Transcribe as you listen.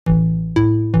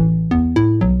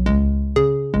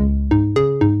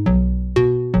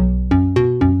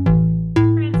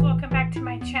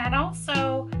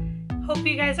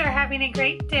having a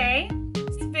great day.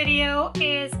 This video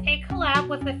is a collab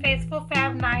with the Faithful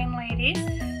Fab 9 ladies.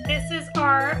 This is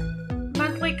our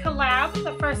monthly collab,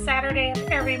 the first Saturday of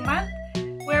every month,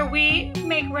 where we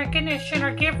make recognition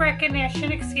or give recognition,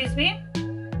 to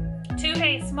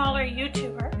a smaller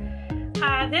YouTuber.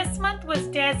 This month was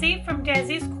Dezi from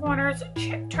Dezi's Corner's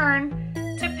turn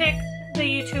to pick the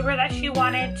YouTuber that she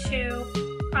wanted to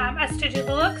us to do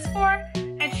the looks for,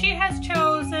 and she has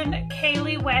chosen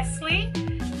Kailee Wesley.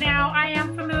 Now, I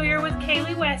am familiar with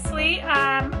Kailee Wesley.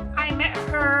 I met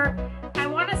her, I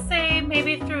want to say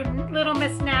maybe through Little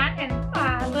Miss Nat and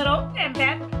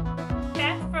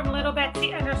Beth from Little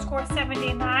Betsy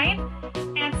 _79,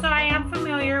 and so I am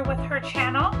familiar with her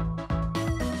channel.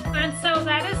 And so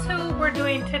that is who we're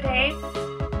doing today.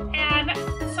 And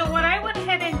so what I went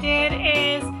ahead and did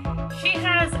is she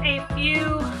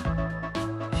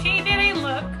did a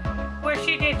look where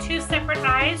she did two separate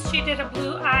eyes. She did a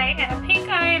blue eye and a pink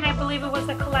eye, and I believe it was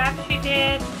a collab she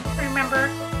did.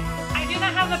 Remember, I do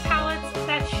not have the palettes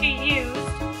that she used.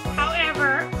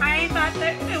 However, I thought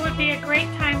that it would be a great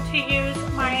time to use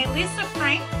my Lisa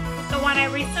Frank, the one I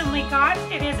recently got.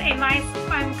 It is a nice,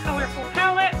 fun, colorful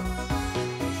palette.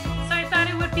 So I thought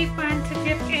it would be fun to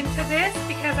dip into this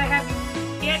because I have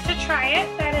yet to try it.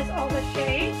 That is all the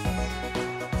shades.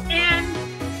 And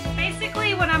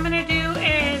basically what I'm going to do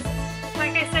is,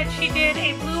 like I said, she did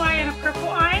a blue eye and a purple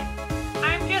eye.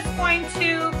 I'm just going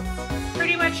to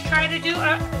pretty much try to do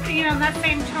a, that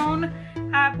same tone,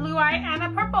 blue eye and a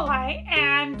purple eye,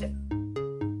 and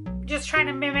just try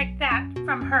to mimic that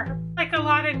from her. Like a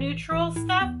lot of neutral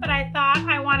stuff, but I thought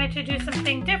I wanted to do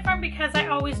something different because I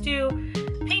always do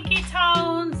pinky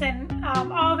tones and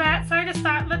all that. So I just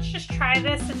thought, let's just try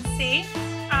this and see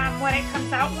what it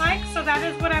comes out like. So that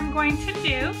is what I'm going to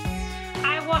do.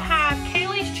 I will have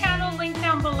Kaylee's channel linked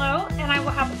down below, and I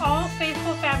will have all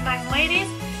Faithful Fab 9 ladies.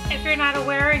 If you're not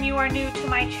aware and you are new to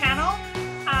my channel,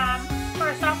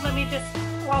 first off, let me just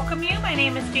welcome you. My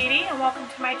name is Dee, and welcome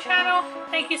to my channel.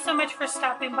 Thank you so much for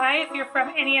stopping by. If you're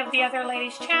from any of the other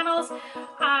ladies' channels,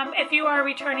 if you are a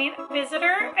returning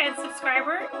visitor and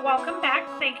subscriber, welcome back.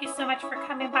 Thank you so much for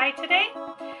coming by today.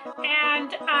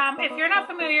 And if you're not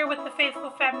familiar with the Faithful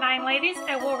Fab 9 ladies,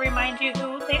 I will remind you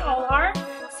who they all are.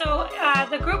 So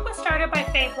the group was started by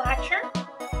Faye Blatcher,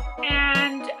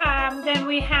 and then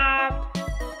we have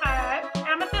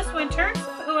Amethyst Winters,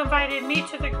 who invited me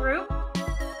to the group.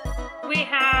 We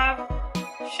have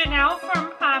Chanel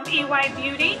from EY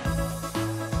Beauty.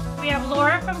 We have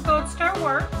Laura from Gold Star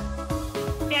Work,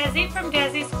 Dezi from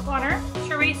Dezi's Corner,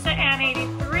 Teresa Ann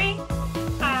 83,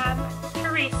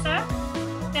 Teresa.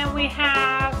 Then we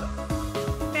have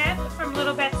Beth from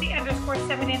Little Betsy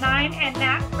 _79, and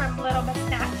Nat from Little Miss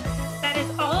Nat. That is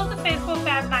all of the Faithful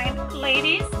Fab 9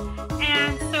 ladies.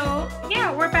 And so,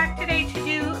 yeah, we're back today to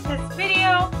do this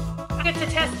video. I get to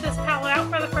test this palette out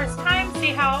for the first time,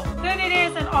 see how good it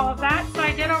is and all of that. So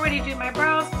I did already do my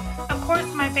brows. Of course,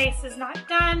 my base is not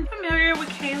done. Familiar with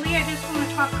Kailee, I just want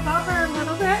to talk about her a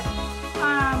little bit.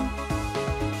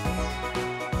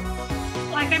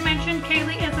 Like I mentioned,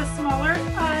 Kailee is a smaller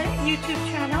YouTube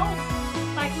channel,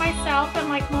 like myself and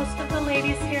like most of the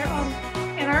ladies here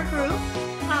in our group.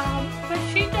 But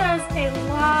she does a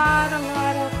lot of,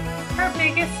 her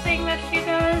biggest thing that she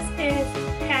does is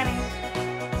panning.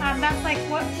 That's like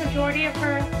what majority of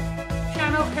her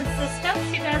channel consists of.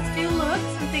 She does do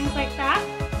looks and things like that,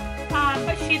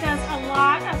 but she does a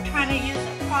lot of trying to use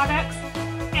products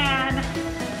and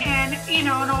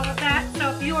all of that. So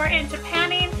if you are into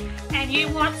panning and you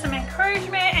want some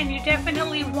encouragement and you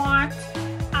definitely want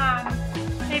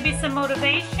maybe some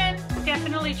motivation,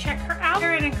 definitely check her out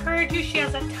and encourage you. She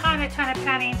has a ton of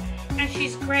panning, and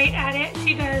she's great at it.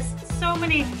 She does so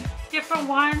many different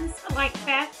ones, like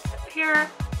Beth here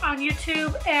on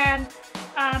YouTube, and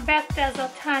Beth does a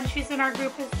ton. She's in our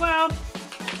group as well.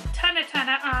 Ton of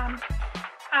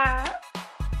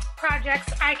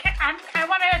projects. I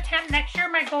want to attempt next year.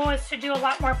 My goal is to do a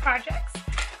lot more projects,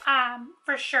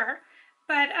 for sure.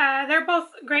 But they're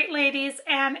both great ladies.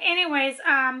 And anyways,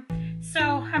 so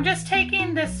I'm just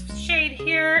taking this shade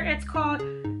here. It's called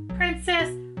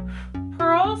Princess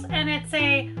Pearls, and it's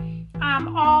a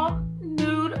all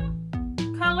nude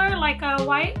color, like a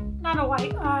white, not a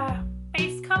white,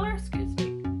 base color, excuse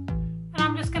me. And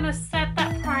I'm just gonna set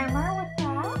that primer with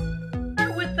that.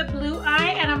 Start with the blue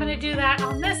eye, and I'm gonna do that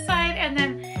on this side, and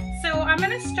then, so I'm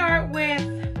gonna start with,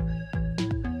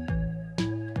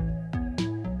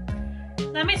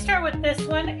 let me start with this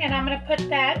one, and I'm gonna put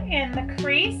that in the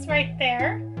crease right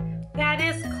there. That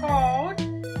is called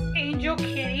Angel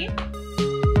Kitty.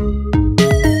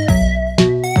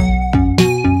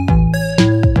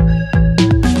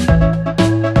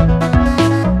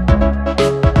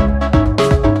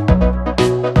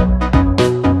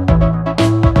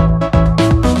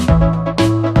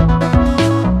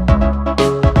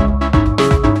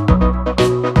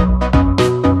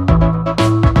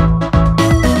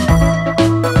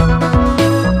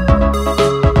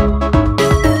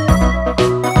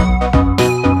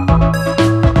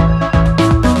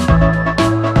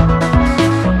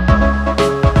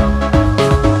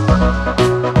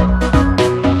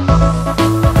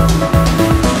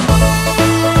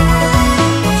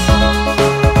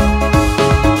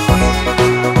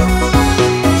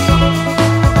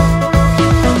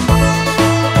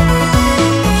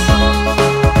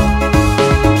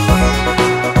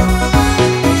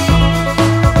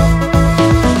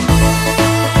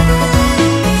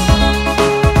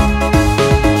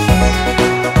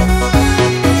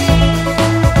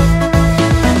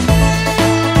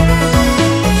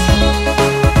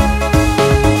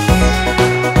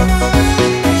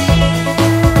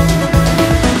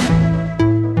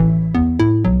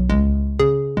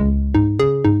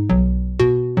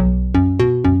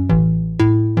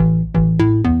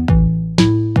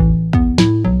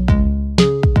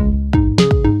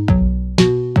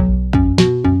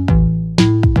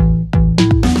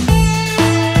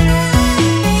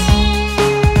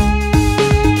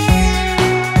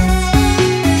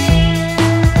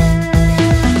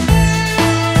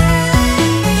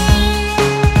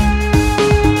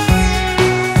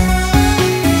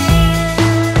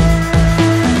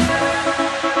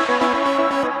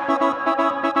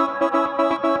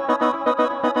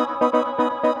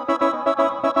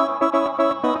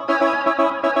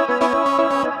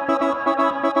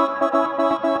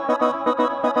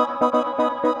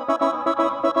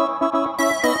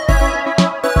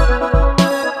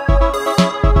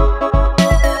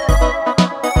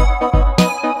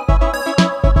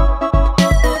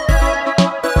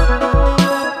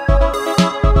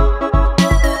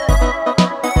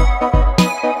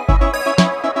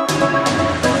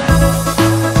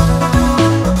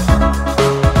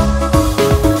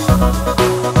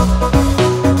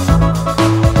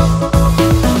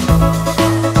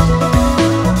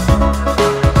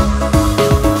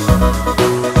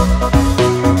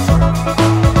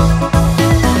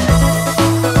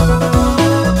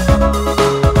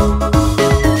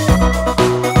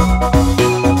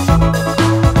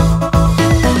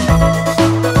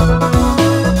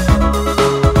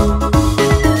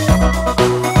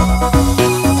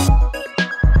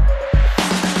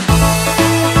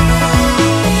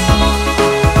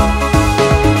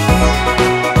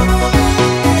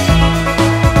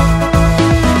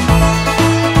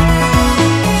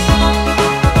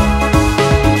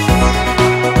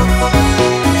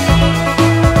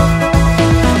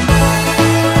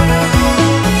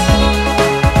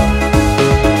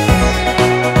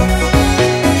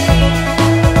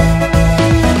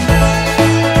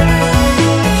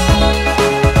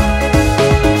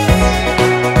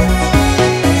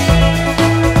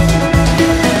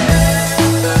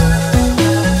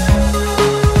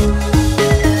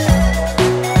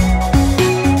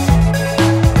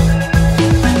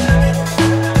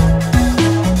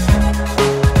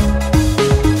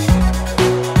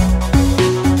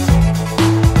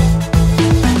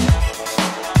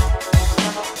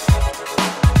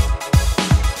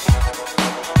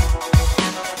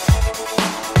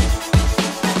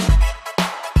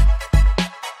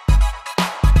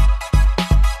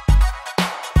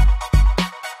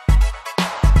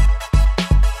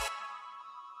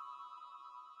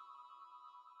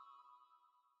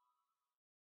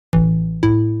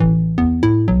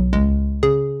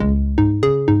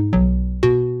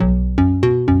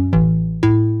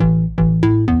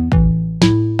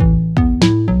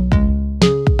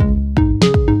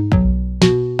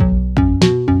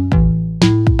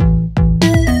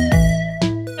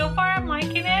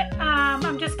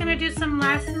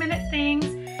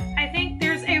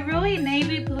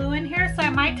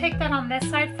 on this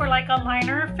side for like a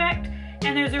liner effect.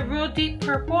 And there's a real deep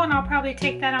purple, and I'll probably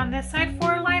take that on this side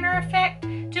for a liner effect,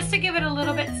 just to give it a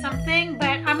little bit something.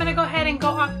 But I'm gonna go ahead and go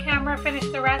off camera, finish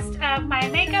the rest of my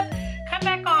makeup, come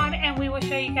back on, and we will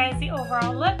show you guys the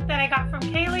overall look that I got from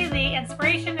Kailee, the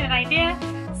inspiration and idea.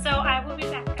 So I will be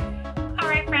back. All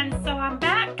right, friends, so I'm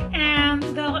back, and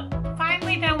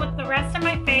finally done with the rest of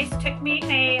my face. Took me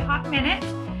a hot minute.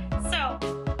 So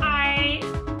I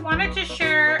wanted to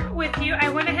share with you, I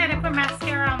went ahead and put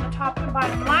mascara on the top and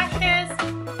bottom lashes,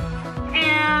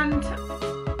 and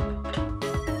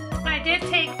I did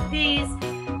take these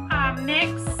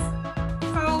NYX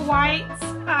Faux Whites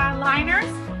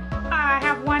liners. I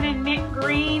have one in mint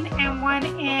green and one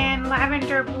in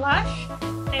lavender blush.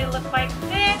 They look like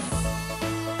this.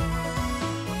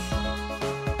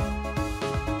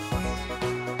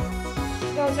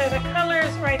 Those are the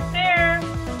colors right there.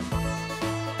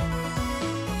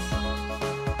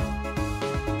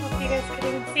 Hope you guys can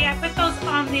even see. I put those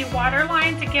on the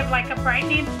waterline to give like a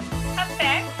brightening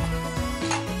effect.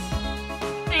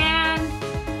 And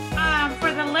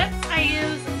for the lips, I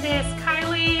use this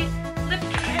Kailee lip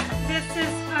kit. This is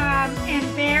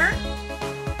in Bare,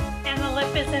 and the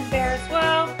lip is in Bare as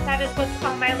well. That is what's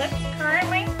on my lips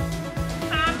currently.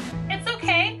 It's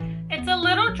okay. It's a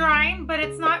little drying, but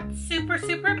it's not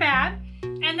super bad.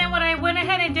 And then what I went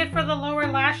ahead and did for the lower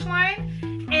lash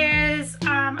line is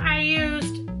I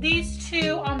used these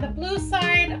two on the blue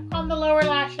side on the lower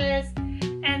lashes,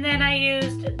 and then I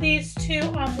used these two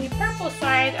on the purple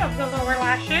side of the lower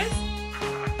lashes.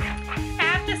 I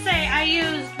have to say I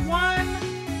used 1,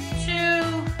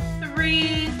 2,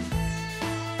 3,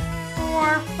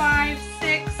 4, 5,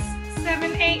 6,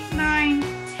 7, 8, 9,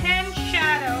 10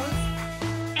 shadows,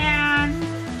 and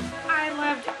I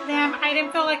loved them. I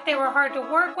didn't feel like they were hard to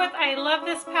work with. I love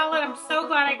this palette. I'm so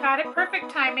glad I got it. Perfect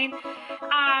timing.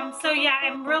 So yeah,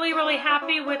 I'm really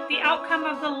happy with the outcome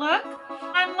of the look.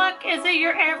 And look, is it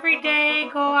your everyday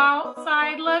go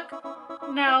outside look?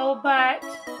 No, but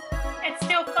it's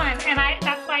still fun, and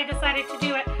that's why I decided to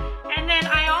do it. And then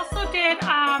I also did,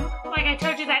 like I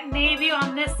told you, that navy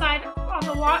on this side on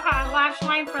the lash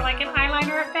line for like an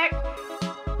eyeliner effect,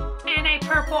 and a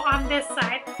purple on this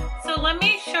side. So let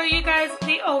me show you guys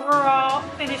the overall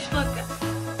finished look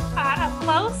up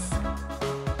close.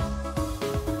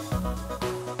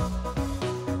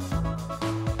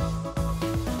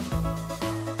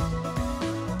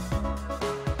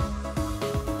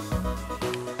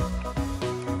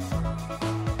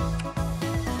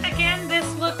 Again, this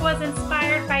look was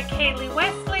inspired by Kailee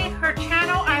Wesley. Her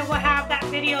channel, I will have that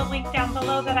video linked down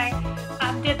below that I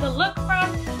did the look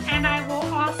from, and I will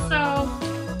also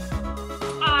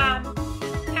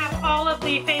have all of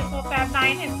the Faithful Fab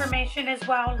 9 information as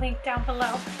well linked down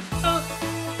below. So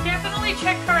definitely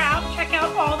check her out. Check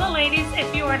out all the ladies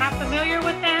if you are not familiar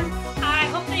with them. I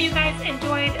hope that you guys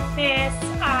enjoyed this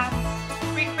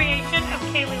recreation of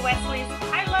Kailee Wesley's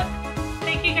eye look.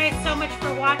 Thank you guys so much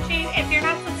for watching. If you're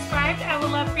not subscribed, I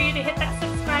would love for you to hit that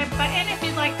subscribe button. If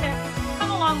you'd like to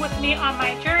come along with me on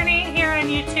my journey here on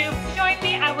YouTube, join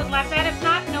me. I would love that. If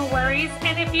not, no worries.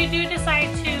 And if you do decide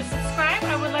to subscribe,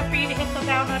 I would love for you to hit the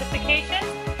bell notifications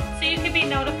so you can be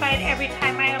notified every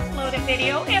time I upload a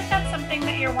video, if that's something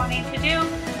that you're wanting to do.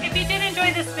 If you did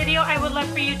enjoy this video, I would love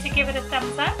for you to give it a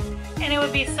thumbs up, and it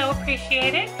would be so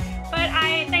appreciated. But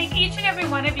I thank each and every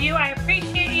one of you. I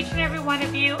appreciate each and every one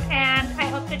of you, and I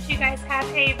hope that you guys have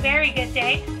a very good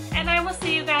day, and I will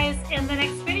see you guys in the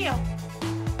next video.